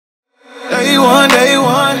one, day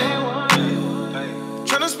one.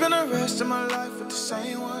 Tryna spend the rest of my life with the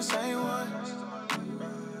same one, same one.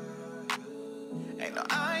 Ain't no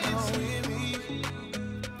iron with me.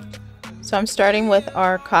 So I'm starting with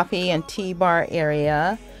our coffee and tea bar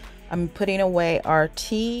area. I'm putting away our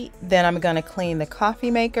tea, then I'm gonna clean the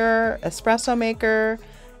coffee maker, espresso maker,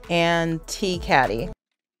 and tea caddy.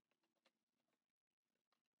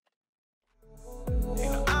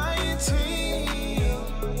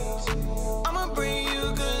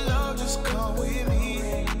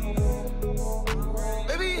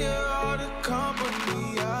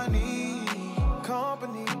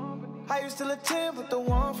 Still a 10, but the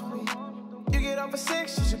one for me. You get off a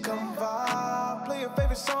 6, you should come vibe. Play your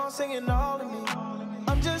favorite song, singing all of me.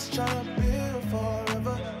 I'm just trying to build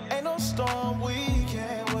forever. Ain't no storm we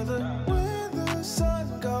can't weather. When the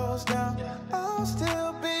sun goes down, I'll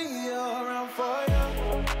still be around for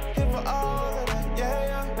you. Here for all of that,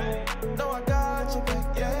 yeah, yeah. No, I got you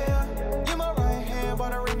back, yeah, yeah. You my right hand,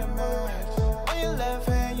 but I ring the match. On your left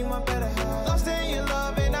hand, you my better half. Lost in your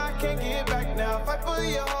love and I can't get back now. Fight for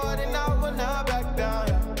your heart and I will not back down.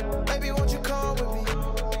 Baby, won't you come with me?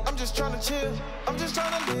 I'm just trying to chill. I'm just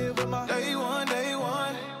trying to live with my day one, day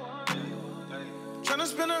one. Trying to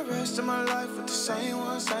spend the rest of my life with the same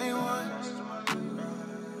one, same one.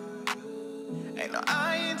 Ain't no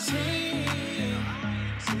INT.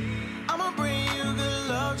 I'ma bring you good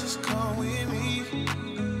love, just come with me.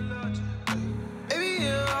 Baby,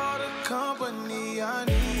 you're all the company I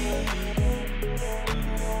need.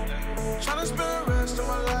 Trying to spend the rest of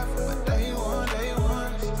my life with day one, day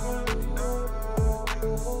one.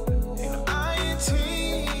 Ain't no INT.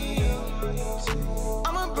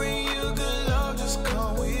 I'ma bring you good love, just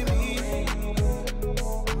come with me.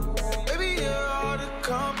 Baby, you're all the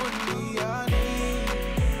company I need.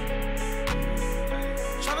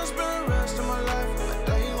 Trying to spend the rest of my life with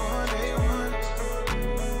day one, day one.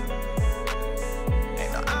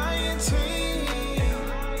 Ain't no INT.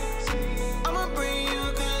 I'ma bring you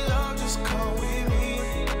good love, just come with me.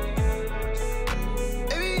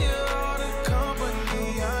 Baby, you're all the company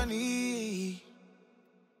I need.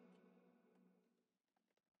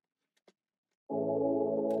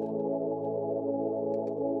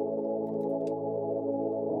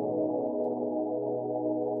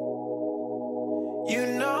 You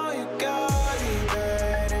know you got it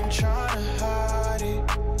bad and tryna hide it.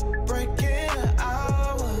 Breaking an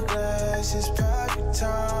hourglass is perfect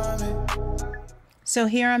timing. So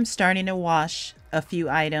here I'm starting to wash a few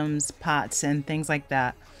items, pots and things like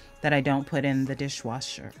that I don't put in the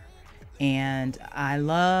dishwasher. And I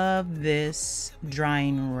love this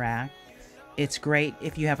drying rack. It's great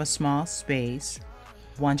if you have a small space.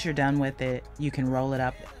 Once you're done with it, you can roll it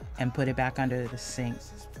up and put it back under the sink.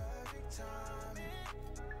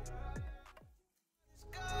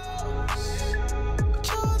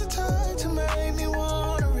 You're the type to make me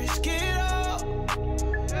wanna risk it all.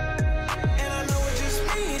 And I know we're just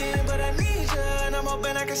meeting, but I need you, and I'm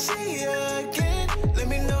hoping I can see you again. Let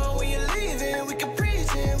me know when you're leaving, we can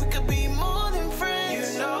pretend we could be more than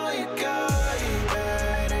friends. You know you got it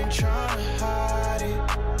bad and tryna hide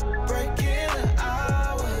it. Breaking an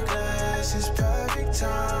hourglass is perfect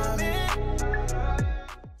timing.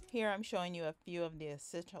 Here I'm showing you a few of the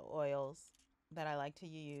essential oils that I like to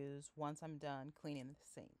use once I'm done cleaning the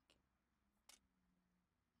sink.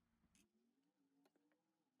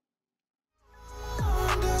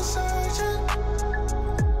 Under searching,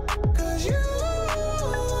 'cause you,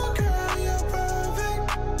 girl, you're perfect.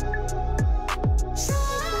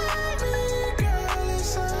 Side me, girl, it's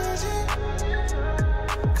searching,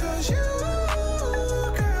 'cause you,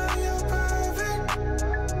 girl, you're perfect.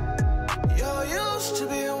 You're used to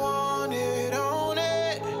be wanted, own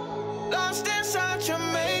it. Lost inside your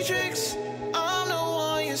matrix, I'm the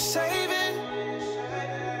one you're saving.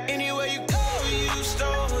 Anywhere you go, you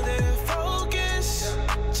stole their focus.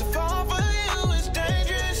 To fall for you is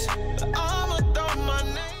dangerous, but I'ma throw my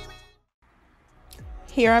name in.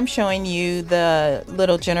 Here I'm showing you the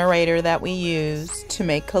little generator that we use to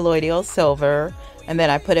make colloidal silver, and then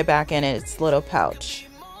I put it back in its little pouch.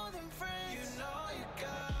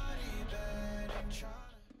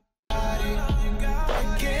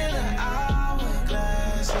 Breaking an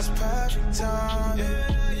hourglass is perfect timing.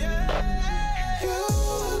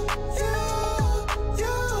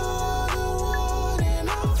 You're the one, and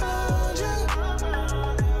I found you.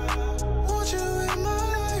 Want you in my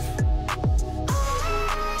life.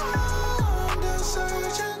 I'm just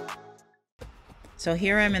searching. So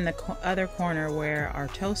here I'm in the other corner where our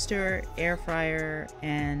toaster, air fryer,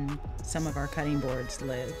 and some of our cutting boards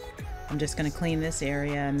live. I'm just going to clean this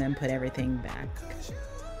area and then put everything back.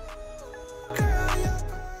 Girl, you're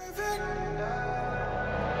perfect.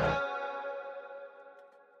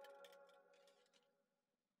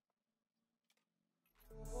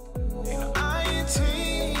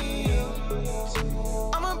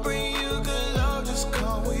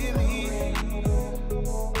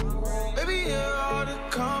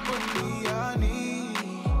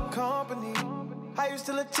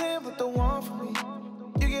 still a 10, but the one for me.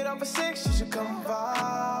 You get off at 6, you should come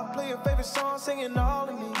vibe. Play your favorite song, singing all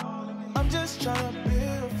of me. I'm just trying to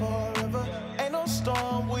build forever. Ain't no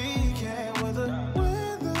storm we can't weather.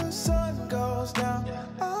 When the sun goes down,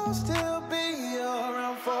 I'll still be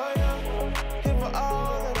around for you. Here for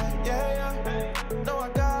all of that, yeah, yeah. Know I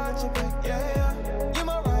got you back, yeah, yeah. You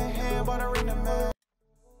my right hand, but I ring the man.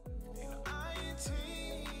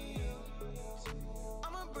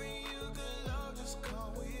 I'ma bring you good love, just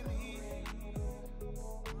come with me.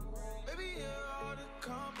 Baby, you're all the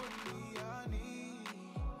company I need.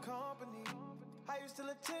 Company. How you still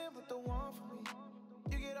a 10, but the one for me.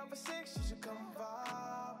 You get off at 6, you should come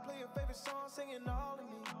vibe. Play your favorite song, singing all of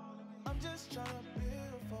me. I'm just trying to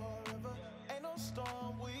build forever. Ain't no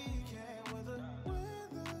storm we can't weather. When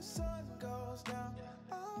the sun goes down,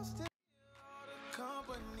 I'll still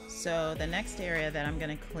company. So the next area that I'm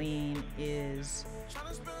going to clean is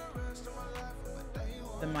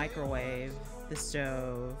the microwave, the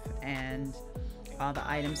stove, and all the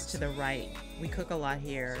items to the right. We cook a lot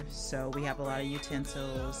here, so we have a lot of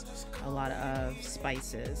utensils, a lot of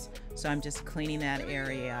spices. So I'm just cleaning that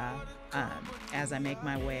area as I make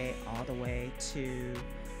my way all the way to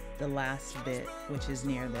the last bit, which is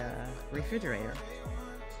near the refrigerator.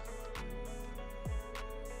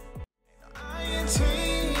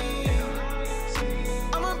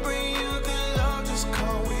 I'ma bring you good love, just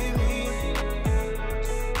come with me.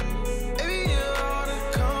 Baby, you're all the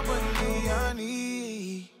company I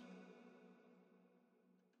need.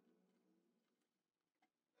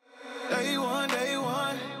 Day one,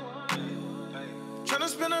 tryna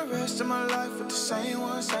spend the rest of my life with the same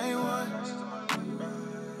one, same one.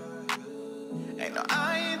 Ain't no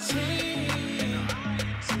INT.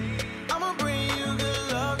 I'ma bring you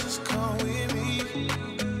good love, just come with me.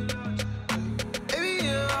 Baby,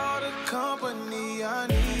 you're all the company I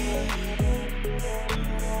need.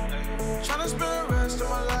 Tryna spend the rest of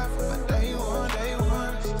my life with my day one.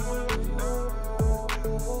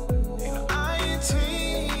 Ain't no INT.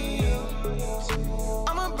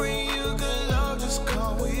 I'ma bring you good love, just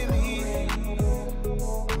come with me.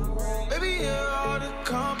 Baby, you're all the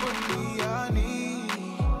company I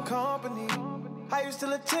need. Company. How you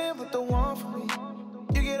still a 10, but the one for me.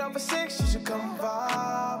 You get off at 6, you should come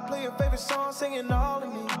vibe. Play your favorite song, singing all of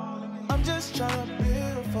me. I'm just trying to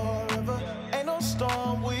build forever. Ain't no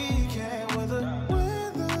storm we can't weather.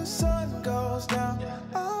 When the sun goes down,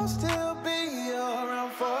 I'll still be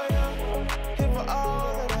around for you. Here for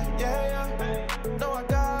all of that, yeah, yeah. Know I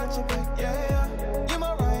got you back, yeah, yeah. You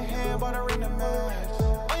my right hand, but I ring the match.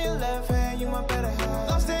 On your left hand, you my better half.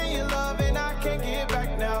 Lost in your love and I can't get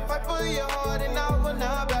back now. Fight for your heart and I will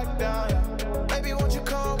not back down, yeah. Baby, won't you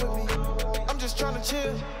come with me? I'm just trying to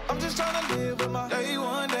chill. I'm just trying to live with my day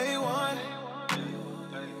one.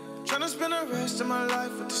 Tryna spend the rest of my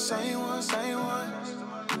life with the same one, same one.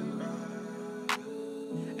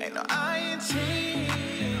 Ain't no INT.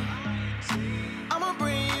 I'ma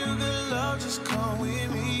bring you good love, just come with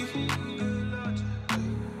me.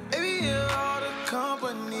 Baby, you're all the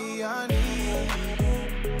company I need.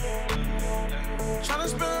 Tryna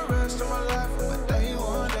spend the rest of my life with my day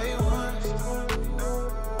one.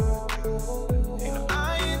 Ain't no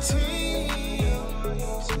INT.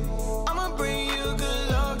 I'ma bring you good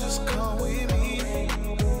love, just come with me.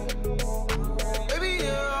 Baby,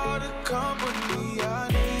 you're all the company I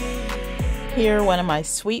need. Here, one of my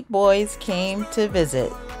sweet boys came to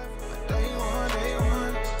visit. Day one.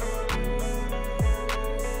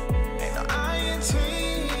 Ain't no INT.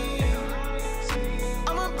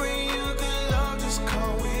 I'ma bring you good love, just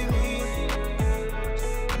come with me.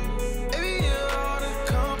 Baby, you're all the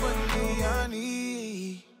company I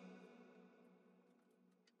need.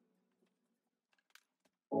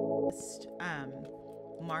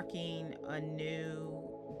 Marking a new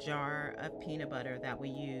jar of peanut butter that we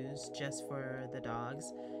use just for the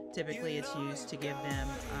dogs. Typically it's used to give them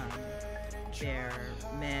their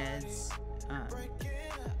meds,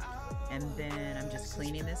 and then I'm just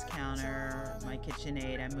cleaning this counter. My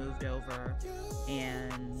KitchenAid I moved over,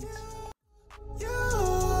 and You're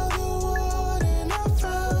the one and I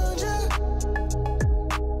found you.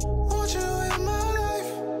 Want you in my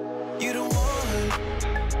life. You the one.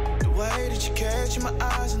 The way that you catch in my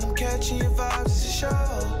eyes and I'm catching your vibes is a show.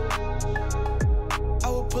 I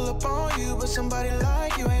will pull up on you, but somebody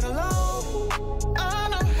like you ain't alone. I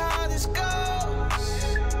know how this goes,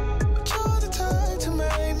 but you're the type to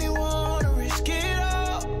make me wanna risk it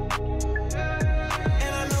all.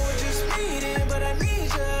 And I know we're just meeting, but I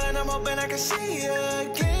need you, and I'm hoping I can see you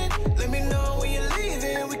again. Let me know when you're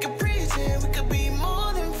leaving, we can pretend we could be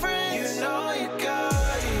more than friends. You know you got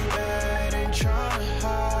it bad, ain't tryna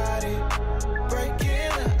hide it. Break it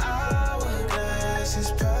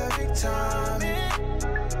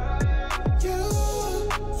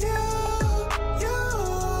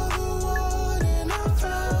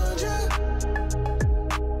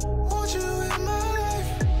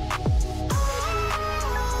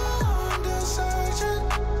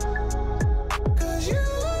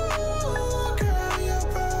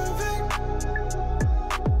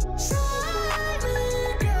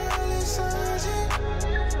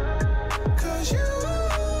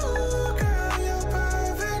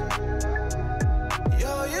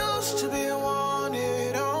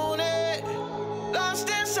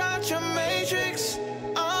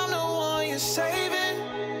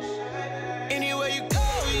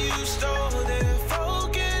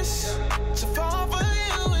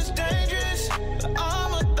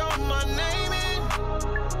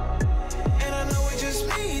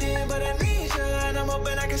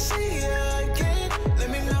see you again. Let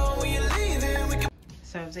me know when you're leaving. We can...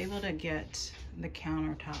 So I was able to get the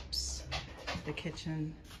countertops, the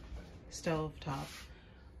kitchen stove top,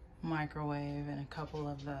 microwave, and a couple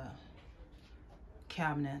of the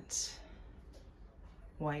cabinets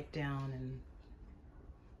wiped down, and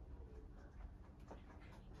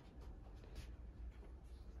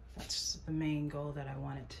that's the main goal that I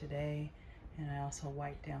wanted today. And I also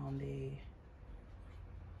wiped down the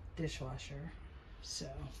dishwasher. So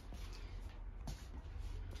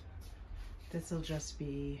this will just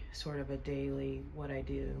be sort of a daily what I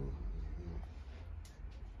do.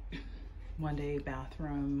 One day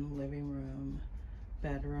bathroom, living room,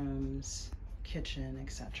 bedrooms, kitchen,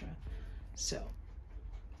 etc. So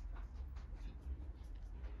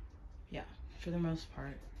yeah, for the most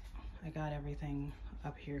part, I got everything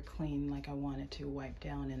up here clean like I wanted to, wiped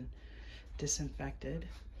down and disinfected.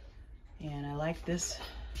 And I like this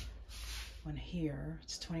one here.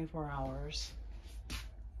 It's 24 hours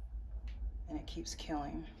and it keeps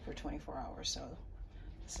killing for 24 hours, so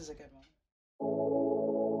this is a good one.